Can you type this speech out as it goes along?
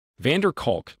Van der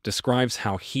Kolk describes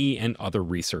how he and other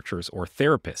researchers or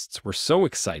therapists were so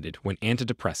excited when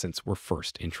antidepressants were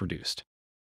first introduced.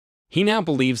 He now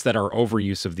believes that our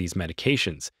overuse of these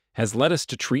medications has led us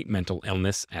to treat mental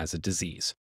illness as a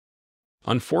disease.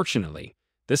 Unfortunately,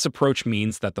 this approach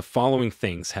means that the following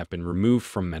things have been removed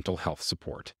from mental health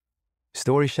support.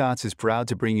 Story Shots is proud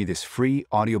to bring you this free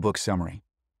audiobook summary.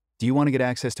 Do you want to get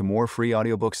access to more free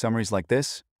audiobook summaries like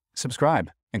this?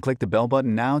 Subscribe and click the bell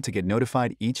button now to get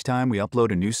notified each time we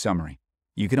upload a new summary.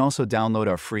 You can also download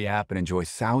our free app and enjoy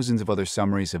thousands of other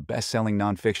summaries of best-selling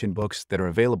nonfiction books that are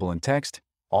available in text,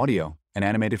 audio, and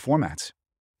animated formats.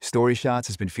 Story Shots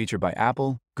has been featured by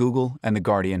Apple, Google, and The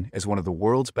Guardian as one of the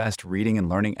world's best reading and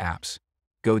learning apps.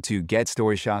 Go to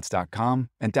getstoryshots.com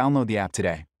and download the app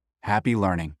today. Happy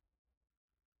learning.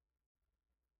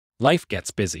 Life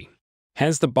gets busy.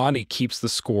 Has the body keeps the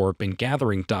score been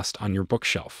gathering dust on your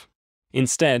bookshelf?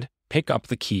 Instead, pick up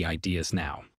the key ideas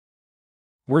now.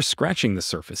 We're scratching the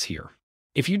surface here.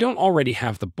 If you don't already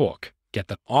have the book, get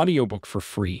the audiobook for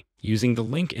free using the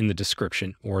link in the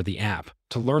description or the app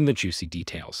to learn the juicy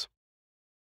details.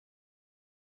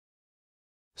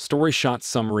 Story Shot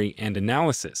Summary and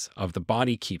Analysis of The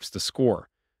Body Keeps the Score: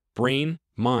 Brain,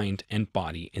 Mind, and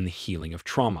Body in the Healing of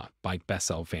Trauma by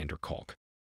Bessell Van der Kolk.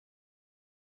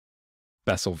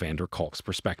 Bessell Van der Kolk's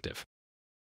perspective.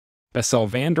 Bessell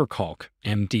Van der Kolk,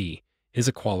 MD, is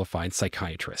a qualified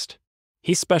psychiatrist.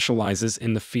 He specializes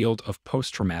in the field of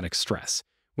post-traumatic stress,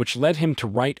 which led him to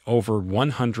write over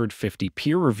 150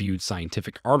 peer-reviewed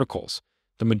scientific articles,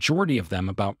 the majority of them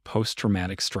about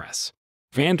post-traumatic stress.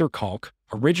 Van der Kolk,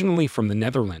 originally from the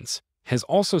Netherlands, has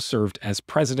also served as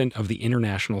president of the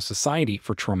International Society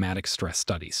for Traumatic Stress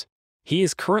Studies. He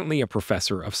is currently a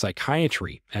professor of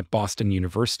psychiatry at Boston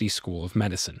University School of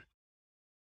Medicine.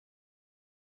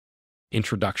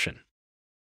 Introduction.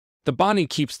 The Body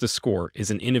Keeps the Score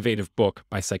is an innovative book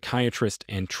by psychiatrist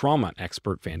and trauma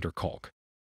expert Van der Kolk.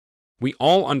 We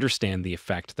all understand the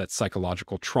effect that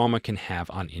psychological trauma can have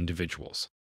on individuals.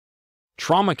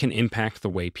 Trauma can impact the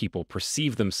way people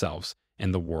perceive themselves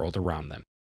and the world around them.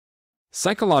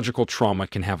 Psychological trauma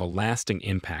can have a lasting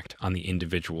impact on the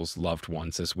individual's loved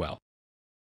ones as well.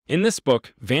 In this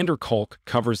book, Van der Kolk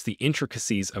covers the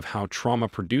intricacies of how trauma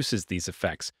produces these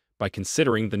effects by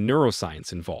considering the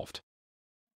neuroscience involved.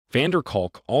 Van der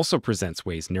Kolk also presents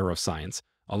ways neuroscience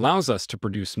allows us to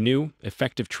produce new,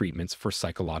 effective treatments for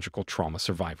psychological trauma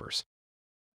survivors.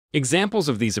 Examples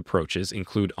of these approaches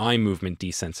include eye movement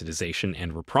desensitization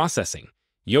and reprocessing,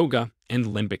 yoga, and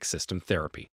limbic system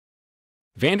therapy.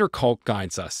 Van der Kolk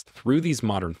guides us through these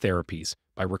modern therapies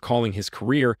by recalling his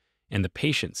career and the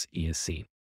patients he has seen.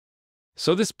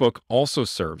 So this book also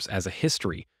serves as a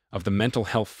history of the mental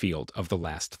health field of the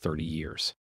last 30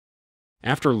 years.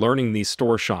 After learning these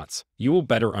story shots, you will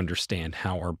better understand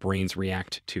how our brains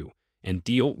react to and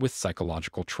deal with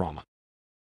psychological trauma.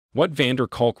 What Van der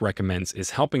Kolk recommends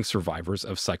is helping survivors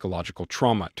of psychological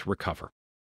trauma to recover.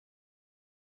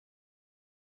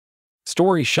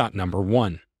 Story shot number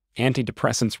 1.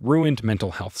 Antidepressants ruined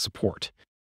mental health support.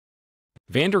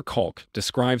 Van der Kolk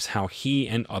describes how he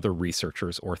and other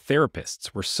researchers or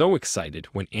therapists were so excited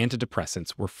when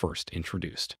antidepressants were first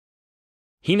introduced.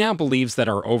 He now believes that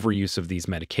our overuse of these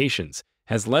medications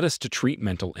has led us to treat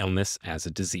mental illness as a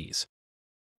disease.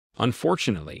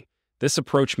 Unfortunately, this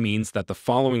approach means that the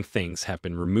following things have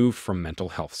been removed from mental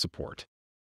health support.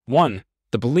 1.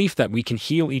 The belief that we can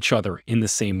heal each other in the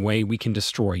same way we can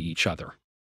destroy each other.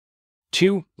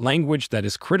 2. Language that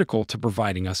is critical to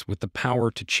providing us with the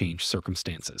power to change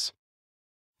circumstances.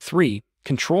 3.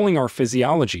 Controlling our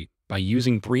physiology by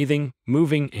using breathing,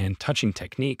 moving, and touching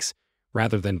techniques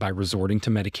rather than by resorting to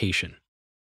medication.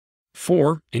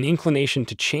 4. An inclination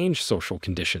to change social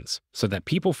conditions so that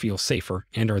people feel safer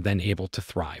and are then able to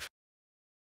thrive.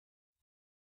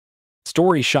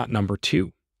 Story shot number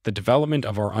 2. The development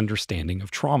of our understanding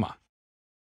of trauma.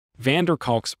 Van der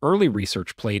Kolk's early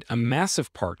research played a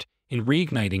massive part in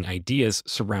reigniting ideas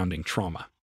surrounding trauma.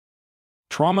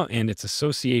 Trauma and its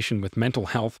association with mental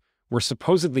health were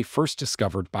supposedly first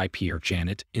discovered by Pierre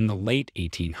Janet in the late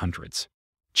 1800s.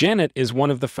 Janet is one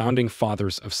of the founding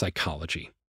fathers of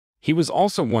psychology. He was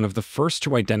also one of the first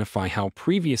to identify how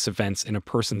previous events in a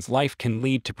person's life can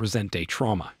lead to present-day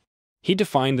trauma. He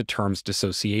defined the terms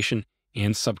dissociation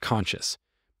and subconscious,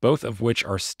 both of which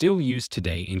are still used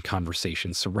today in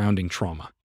conversations surrounding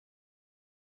trauma.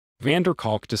 Van der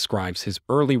Kolk describes his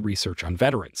early research on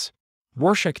veterans.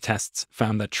 Rorschach tests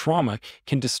found that trauma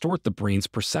can distort the brain's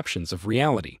perceptions of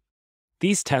reality.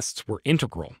 These tests were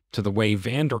integral to the way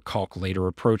Van der Kolk later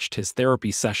approached his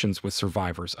therapy sessions with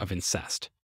survivors of incest.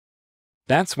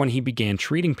 That's when he began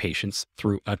treating patients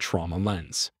through a trauma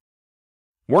lens.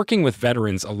 Working with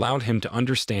veterans allowed him to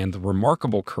understand the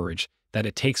remarkable courage that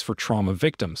it takes for trauma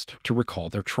victims to recall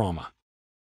their trauma.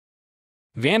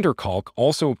 Van der Kolk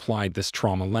also applied this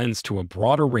trauma lens to a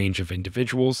broader range of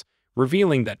individuals,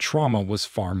 revealing that trauma was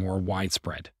far more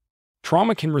widespread.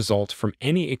 Trauma can result from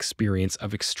any experience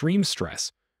of extreme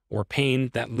stress or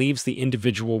pain that leaves the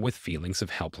individual with feelings of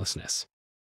helplessness.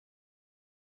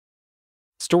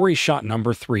 Story shot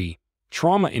number 3.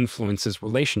 Trauma influences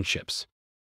relationships.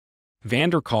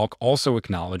 Van der Kolk also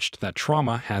acknowledged that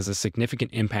trauma has a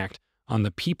significant impact on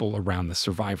the people around the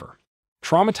survivor.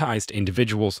 Traumatized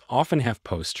individuals often have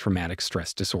post-traumatic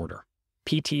stress disorder,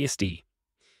 PTSD,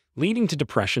 leading to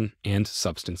depression and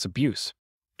substance abuse.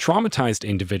 Traumatized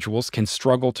individuals can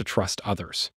struggle to trust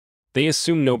others. They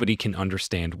assume nobody can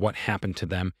understand what happened to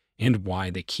them and why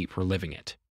they keep reliving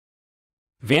it.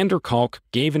 Van der Kolk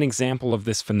gave an example of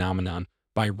this phenomenon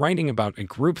by writing about a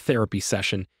group therapy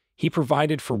session he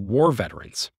provided for war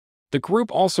veterans. The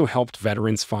group also helped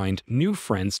veterans find new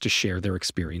friends to share their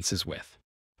experiences with.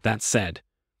 That said,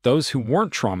 those who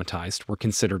weren't traumatized were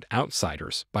considered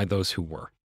outsiders by those who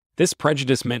were. This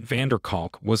prejudice meant Van der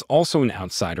Kolk was also an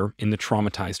outsider in the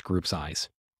traumatized group's eyes.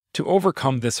 To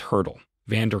overcome this hurdle,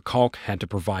 Van der Kolk had to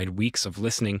provide weeks of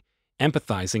listening,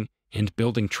 empathizing, and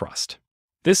building trust.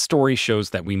 This story shows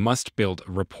that we must build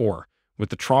a rapport with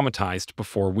the traumatized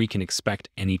before we can expect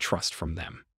any trust from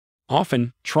them.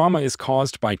 Often, trauma is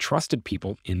caused by trusted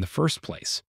people in the first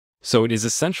place. So it is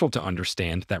essential to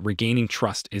understand that regaining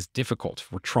trust is difficult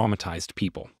for traumatized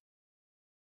people.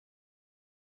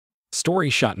 Story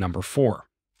shot number 4.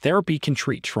 Therapy can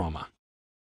treat trauma.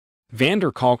 Van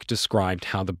der Kolk described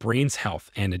how the brain's health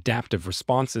and adaptive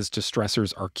responses to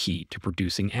stressors are key to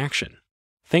producing action.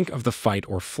 Think of the fight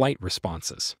or flight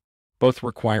responses. Both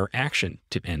require action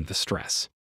to end the stress.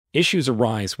 Issues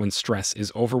arise when stress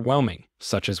is overwhelming,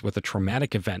 such as with a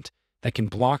traumatic event that can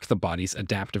block the body's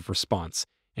adaptive response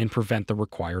and prevent the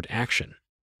required action.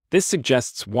 This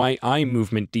suggests why eye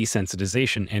movement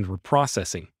desensitization and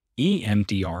reprocessing,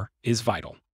 EMDR, is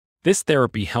vital. This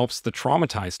therapy helps the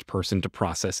traumatized person to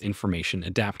process information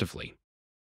adaptively.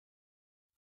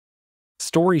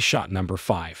 Story shot number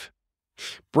 5.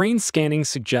 Brain scanning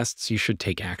suggests you should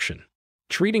take action.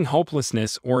 Treating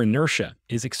hopelessness or inertia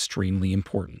is extremely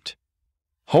important.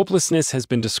 Hopelessness has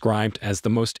been described as the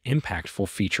most impactful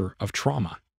feature of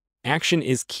trauma. Action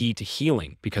is key to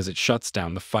healing because it shuts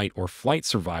down the fight or flight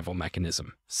survival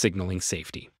mechanism, signaling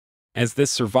safety. As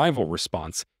this survival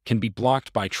response can be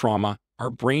blocked by trauma, our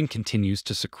brain continues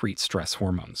to secrete stress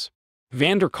hormones.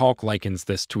 Van der Kolk likens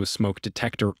this to a smoke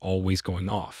detector always going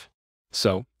off.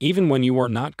 So, even when you are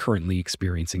not currently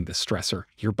experiencing this stressor,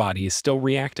 your body is still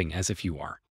reacting as if you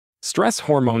are. Stress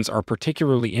hormones are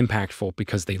particularly impactful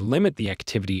because they limit the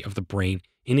activity of the brain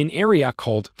in an area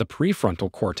called the prefrontal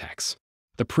cortex.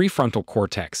 The prefrontal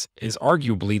cortex is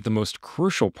arguably the most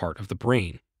crucial part of the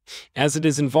brain, as it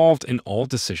is involved in all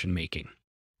decision-making.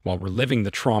 While reliving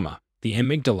the trauma, the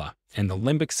amygdala and the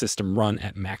limbic system run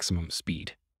at maximum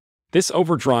speed. This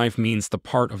overdrive means the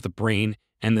part of the brain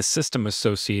and the system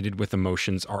associated with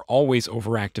emotions are always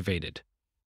overactivated.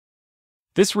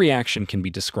 This reaction can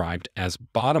be described as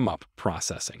bottom-up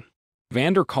processing.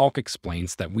 Van der Kolk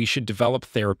explains that we should develop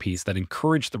therapies that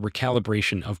encourage the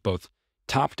recalibration of both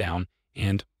top-down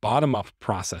and bottom-up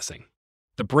processing.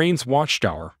 The brain's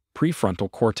watchtower, prefrontal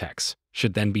cortex,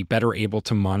 should then be better able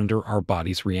to monitor our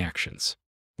body's reactions.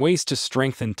 Ways to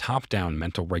strengthen top-down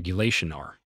mental regulation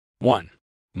are: 1.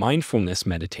 Mindfulness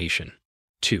meditation.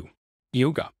 2.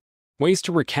 Yoga. Ways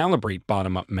to recalibrate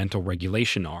bottom-up mental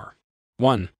regulation are: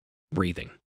 1. Breathing.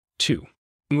 2.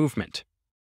 Movement.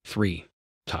 3.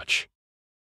 Touch.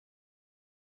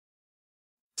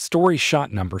 Story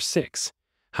shot number 6.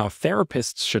 How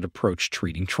therapists should approach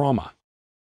treating trauma.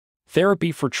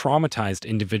 Therapy for traumatized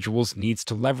individuals needs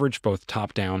to leverage both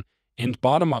top-down and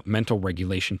bottom-up mental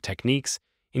regulation techniques,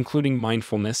 including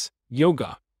mindfulness,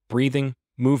 yoga, breathing,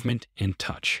 movement, and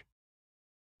touch.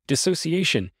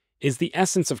 Dissociation is the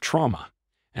essence of trauma,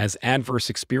 as adverse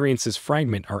experiences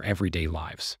fragment our everyday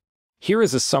lives. Here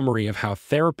is a summary of how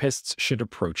therapists should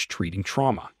approach treating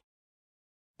trauma.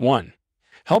 1.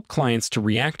 Help clients to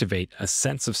reactivate a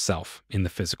sense of self in the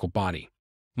physical body.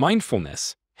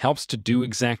 Mindfulness helps to do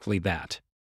exactly that.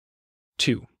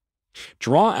 2.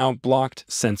 Draw out blocked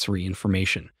sensory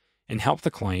information and help the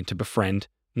client to befriend,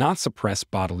 not suppress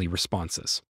bodily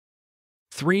responses.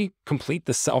 3. Complete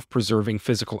the self-preserving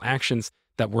physical actions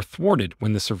that were thwarted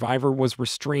when the survivor was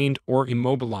restrained or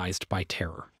immobilized by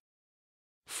terror.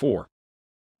 4.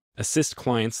 Assist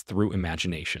clients through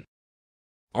imagination.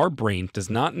 Our brain does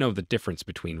not know the difference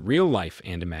between real life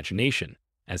and imagination,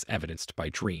 as evidenced by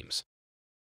dreams.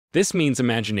 This means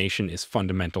imagination is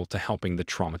fundamental to helping the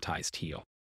traumatized heal.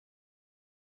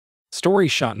 Story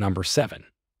shot number 7.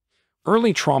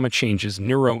 Early trauma changes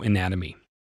neuroanatomy.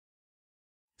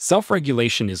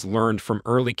 Self-regulation is learned from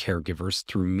early caregivers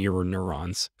through mirror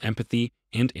neurons, empathy,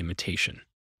 and imitation.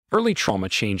 Early trauma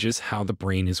changes how the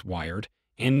brain is wired,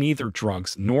 and neither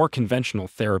drugs nor conventional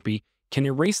therapy can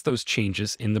erase those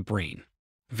changes in the brain.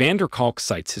 Van der Kolk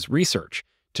cites his research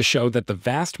to show that the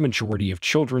vast majority of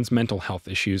children's mental health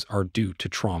issues are due to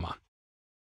trauma.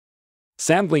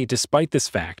 Sadly, despite this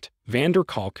fact, Van der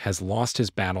Kolk has lost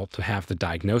his battle to have the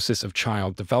diagnosis of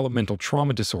child developmental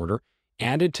trauma disorder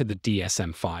added to the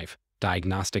DSM-5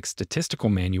 Diagnostic Statistical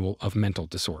Manual of Mental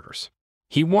Disorders.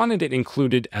 He wanted it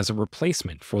included as a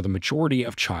replacement for the majority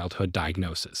of childhood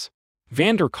diagnoses.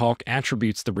 Van der Kolk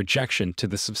attributes the rejection to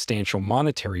the substantial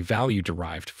monetary value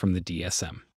derived from the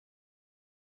DSM.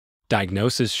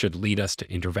 Diagnosis should lead us to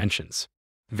interventions.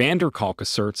 Van der Kolk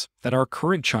asserts that our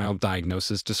current child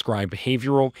diagnoses describe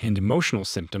behavioral and emotional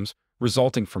symptoms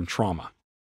resulting from trauma.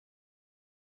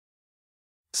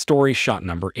 Story shot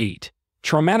number 8.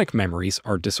 Traumatic memories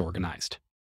are disorganized.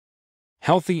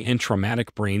 Healthy and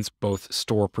traumatic brains both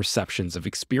store perceptions of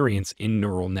experience in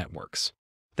neural networks.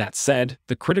 That said,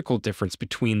 the critical difference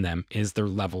between them is their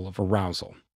level of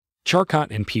arousal.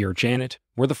 Charcot and Pierre Janet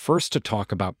were the first to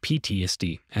talk about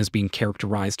PTSD as being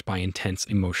characterized by intense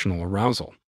emotional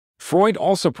arousal. Freud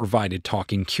also provided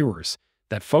talking cures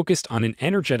that focused on an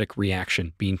energetic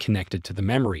reaction being connected to the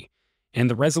memory, and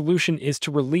the resolution is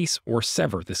to release or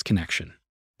sever this connection.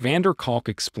 Van der Kolk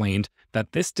explained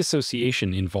that this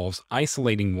dissociation involves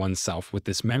isolating oneself with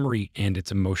this memory and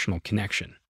its emotional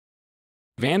connection.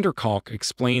 Van der Kolk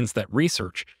explains that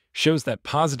research shows that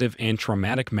positive and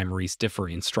traumatic memories differ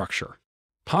in structure.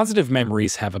 Positive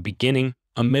memories have a beginning,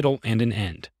 a middle, and an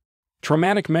end.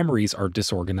 Traumatic memories are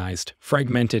disorganized,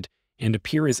 fragmented, and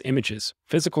appear as images,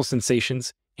 physical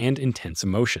sensations, and intense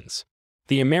emotions.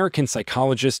 The American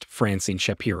psychologist Francine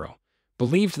Shapiro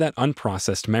believed that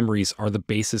unprocessed memories are the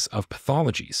basis of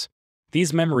pathologies.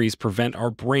 These memories prevent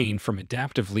our brain from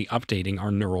adaptively updating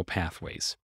our neural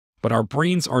pathways. But our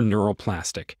brains are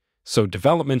neuroplastic, so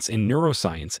developments in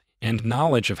neuroscience and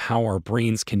knowledge of how our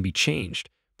brains can be changed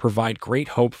provide great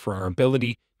hope for our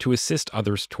ability to assist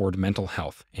others toward mental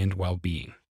health and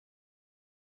well-being.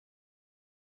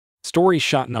 Story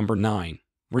shot number 9.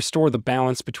 Restore the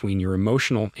balance between your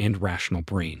emotional and rational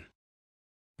brain.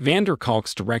 Van der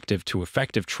Kolk's directive to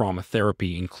effective trauma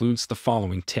therapy includes the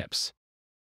following tips.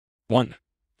 1.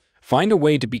 Find a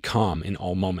way to be calm in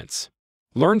all moments.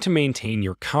 Learn to maintain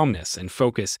your calmness and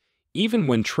focus even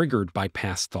when triggered by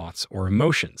past thoughts or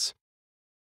emotions.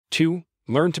 2.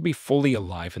 Learn to be fully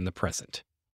alive in the present.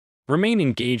 Remain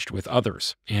engaged with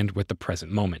others and with the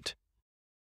present moment.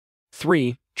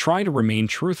 3. Try to remain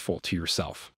truthful to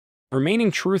yourself.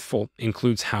 Remaining truthful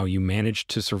includes how you managed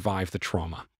to survive the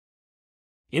trauma.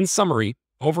 In summary,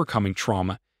 overcoming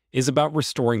trauma is about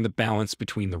restoring the balance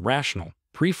between the rational,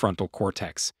 prefrontal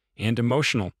cortex, and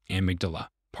emotional, amygdala,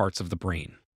 parts of the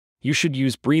brain. You should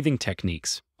use breathing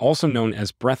techniques, also known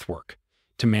as breathwork,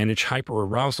 to manage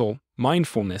hyperarousal,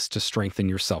 mindfulness to strengthen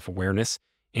your self-awareness,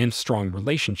 and strong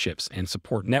relationships and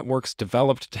support networks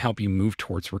developed to help you move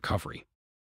towards recovery.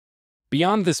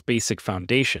 Beyond this basic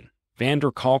foundation, Van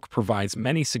der Kolk provides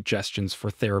many suggestions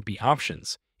for therapy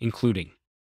options, including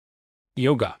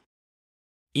yoga,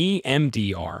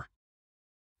 EMDR,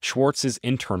 Schwartz's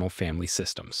internal family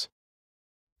systems,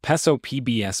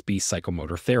 PSO-PBSB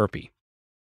psychomotor therapy,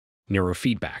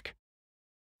 neurofeedback,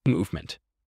 movement,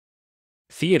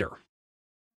 theater,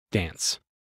 dance,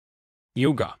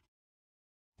 yoga.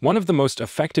 One of the most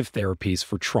effective therapies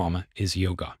for trauma is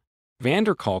yoga. Van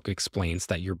der Kolk explains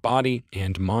that your body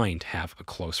and mind have a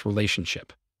close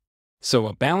relationship. So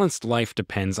a balanced life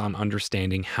depends on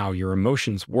understanding how your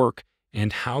emotions work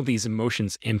and how these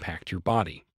emotions impact your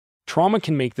body. Trauma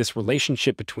can make this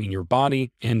relationship between your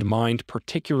body and mind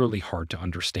particularly hard to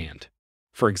understand.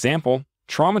 For example,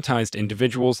 traumatized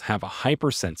individuals have a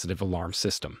hypersensitive alarm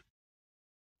system.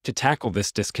 To tackle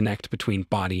this disconnect between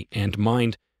body and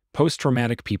mind,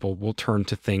 post-traumatic people will turn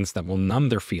to things that will numb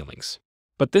their feelings.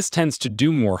 But this tends to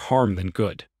do more harm than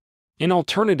good. An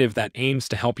alternative that aims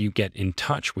to help you get in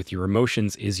touch with your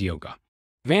emotions is yoga.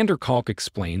 Van der Kolk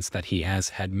explains that he has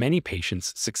had many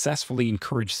patients successfully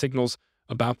encourage signals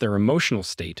about their emotional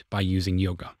state by using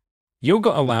yoga. Yoga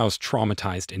allows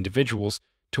traumatized individuals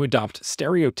to adopt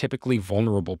stereotypically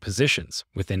vulnerable positions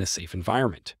within a safe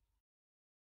environment.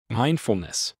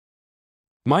 Mindfulness.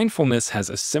 Mindfulness has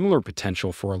a similar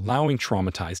potential for allowing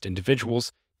traumatized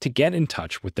individuals to get in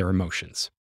touch with their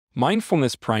emotions.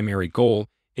 Mindfulness' primary goal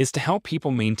is to help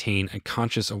people maintain a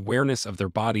conscious awareness of their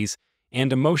bodies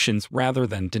and emotions rather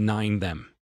than denying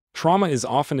them. Trauma is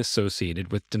often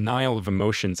associated with denial of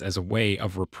emotions as a way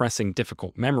of repressing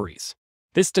difficult memories.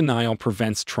 This denial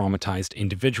prevents traumatized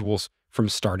individuals from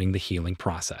starting the healing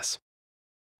process.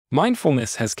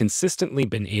 Mindfulness has consistently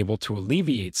been able to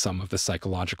alleviate some of the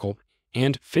psychological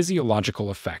and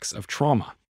physiological effects of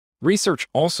trauma. Research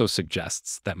also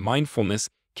suggests that mindfulness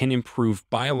can improve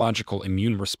biological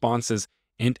immune responses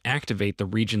and activate the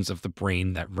regions of the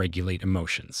brain that regulate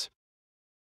emotions.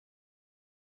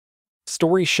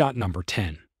 Story shot number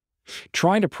 10.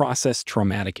 Try to process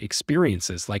traumatic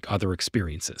experiences like other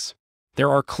experiences.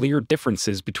 There are clear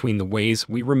differences between the ways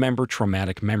we remember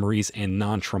traumatic memories and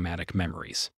non-traumatic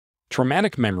memories.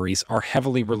 Traumatic memories are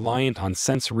heavily reliant on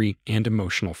sensory and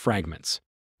emotional fragments.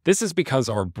 This is because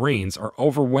our brains are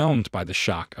overwhelmed by the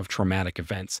shock of traumatic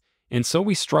events, and so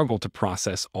we struggle to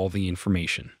process all the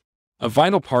information. A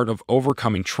vital part of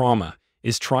overcoming trauma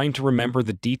is trying to remember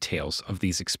the details of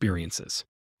these experiences.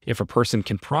 If a person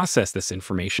can process this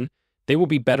information, they will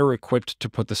be better equipped to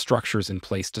put the structures in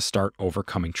place to start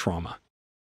overcoming trauma.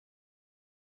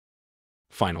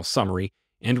 Final summary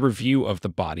and review of The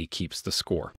Body Keeps the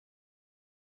Score.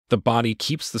 The Body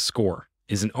Keeps the Score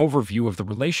is an overview of the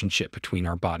relationship between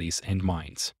our bodies and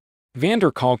minds. Van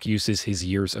der Kolk uses his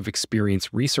years of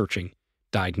experience researching,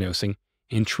 diagnosing,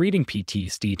 and treating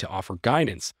PTSD to offer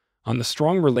guidance on the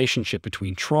strong relationship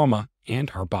between trauma and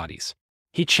our bodies.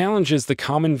 He challenges the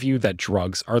common view that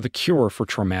drugs are the cure for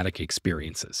traumatic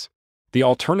experiences. The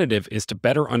alternative is to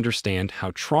better understand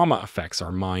how trauma affects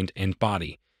our mind and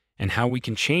body, and how we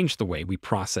can change the way we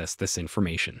process this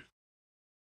information.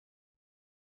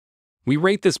 We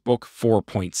rate this book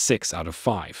 4.6 out of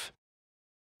 5.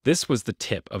 This was the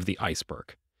tip of the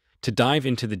iceberg. To dive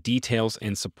into the details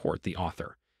and support the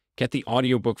author, get the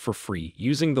audiobook for free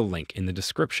using the link in the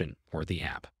description or the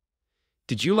app.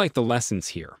 Did you like the lessons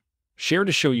here? Share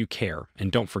to show you care,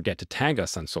 and don't forget to tag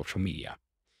us on social media.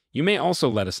 You may also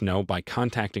let us know by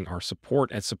contacting our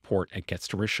support at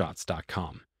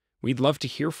support@getstoryShots.com. We'd love to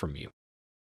hear from you.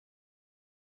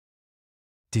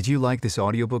 Did you like this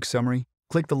audiobook summary?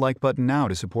 Click the like button now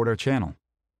to support our channel.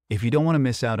 If you don't want to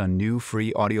miss out on new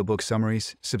free audiobook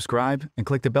summaries, subscribe and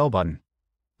click the bell button.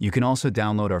 You can also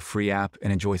download our free app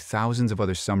and enjoy thousands of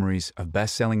other summaries of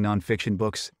best-selling nonfiction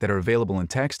books that are available in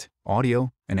text,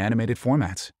 audio, and animated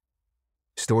formats.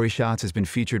 Story Shots has been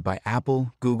featured by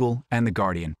Apple, Google, and The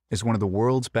Guardian as one of the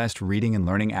world's best reading and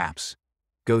learning apps.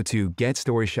 Go to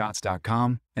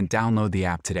GetStoryShots.com and download the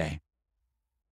app today.